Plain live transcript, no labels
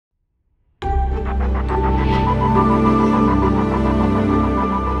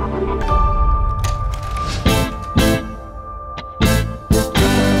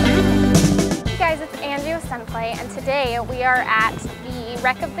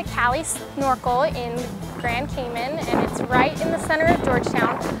Wreck of Cali Snorkel in Grand Cayman, and it's right in the center of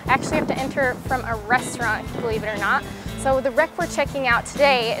Georgetown. I actually have to enter from a restaurant, believe it or not. So the wreck we're checking out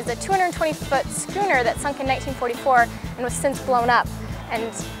today is a 220-foot schooner that sunk in 1944 and was since blown up.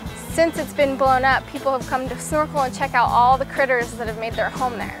 And since it's been blown up, people have come to snorkel and check out all the critters that have made their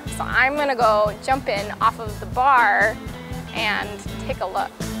home there. So I'm gonna go jump in off of the bar and take a look.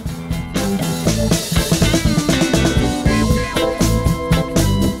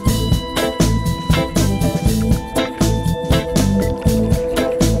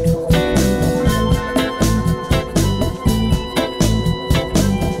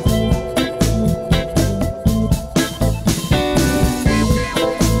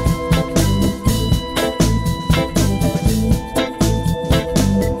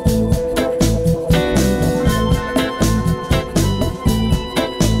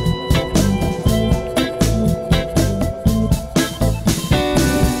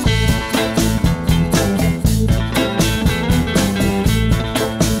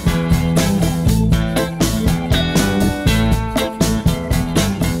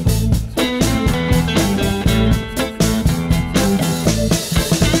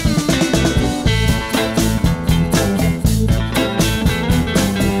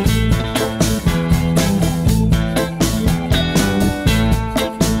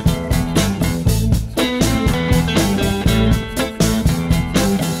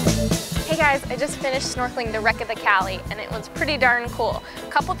 I just finished snorkeling the Wreck of Cali and it was pretty darn cool. A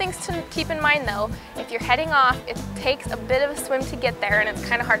couple things to keep in mind though: if you're heading off, it takes a bit of a swim to get there and it's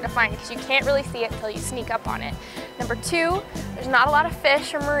kind of hard to find because you can't really see it until you sneak up on it. Number two, there's not a lot of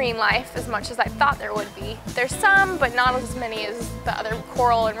fish or marine life as much as I thought there would be. There's some, but not as many as the other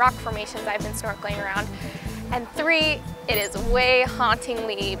coral and rock formations I've been snorkeling around. And three, it is way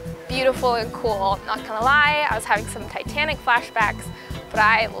hauntingly beautiful and cool. Not gonna lie, I was having some Titanic flashbacks, but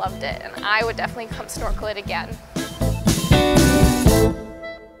I loved it and I would definitely come snorkel it again.